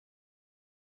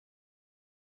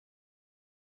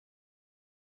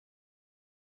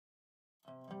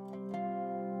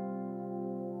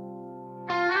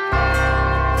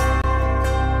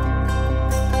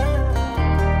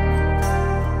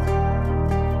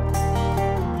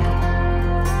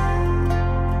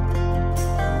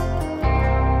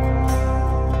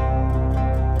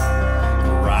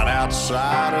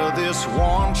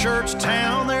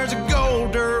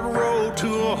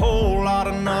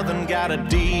a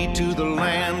deed to the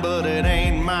land, but it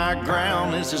ain't my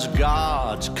ground. This is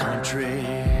God's country.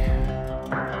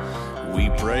 We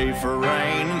pray for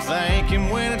rain and thank Him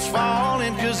when it's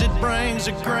falling, 'cause it brings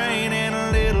a grain and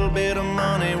a little bit of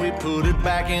money. We put it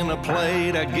back in the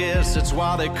plate, I guess that's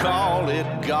why they call it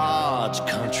God's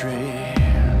country.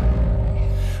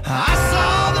 I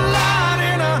saw the light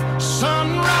in a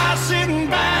sunrise, sitting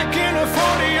back in a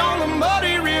 40 on the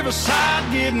muddy riverside,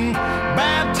 getting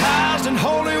baptized in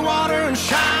holy water and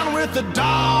shine with the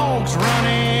dogs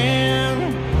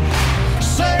running.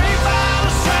 Saved by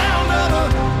the sound of a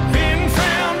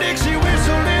pin-found Dixie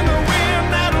whistle in the wind,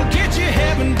 that'll get you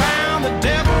heaven bound. The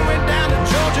devil went down to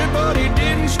Georgia, but he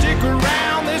didn't stick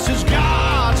around. This is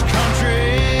God's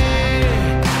country.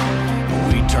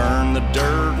 We turn the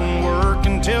dirt and work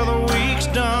until the week's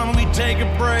done. We take a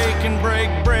break and break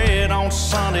bread on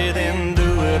Sunday, then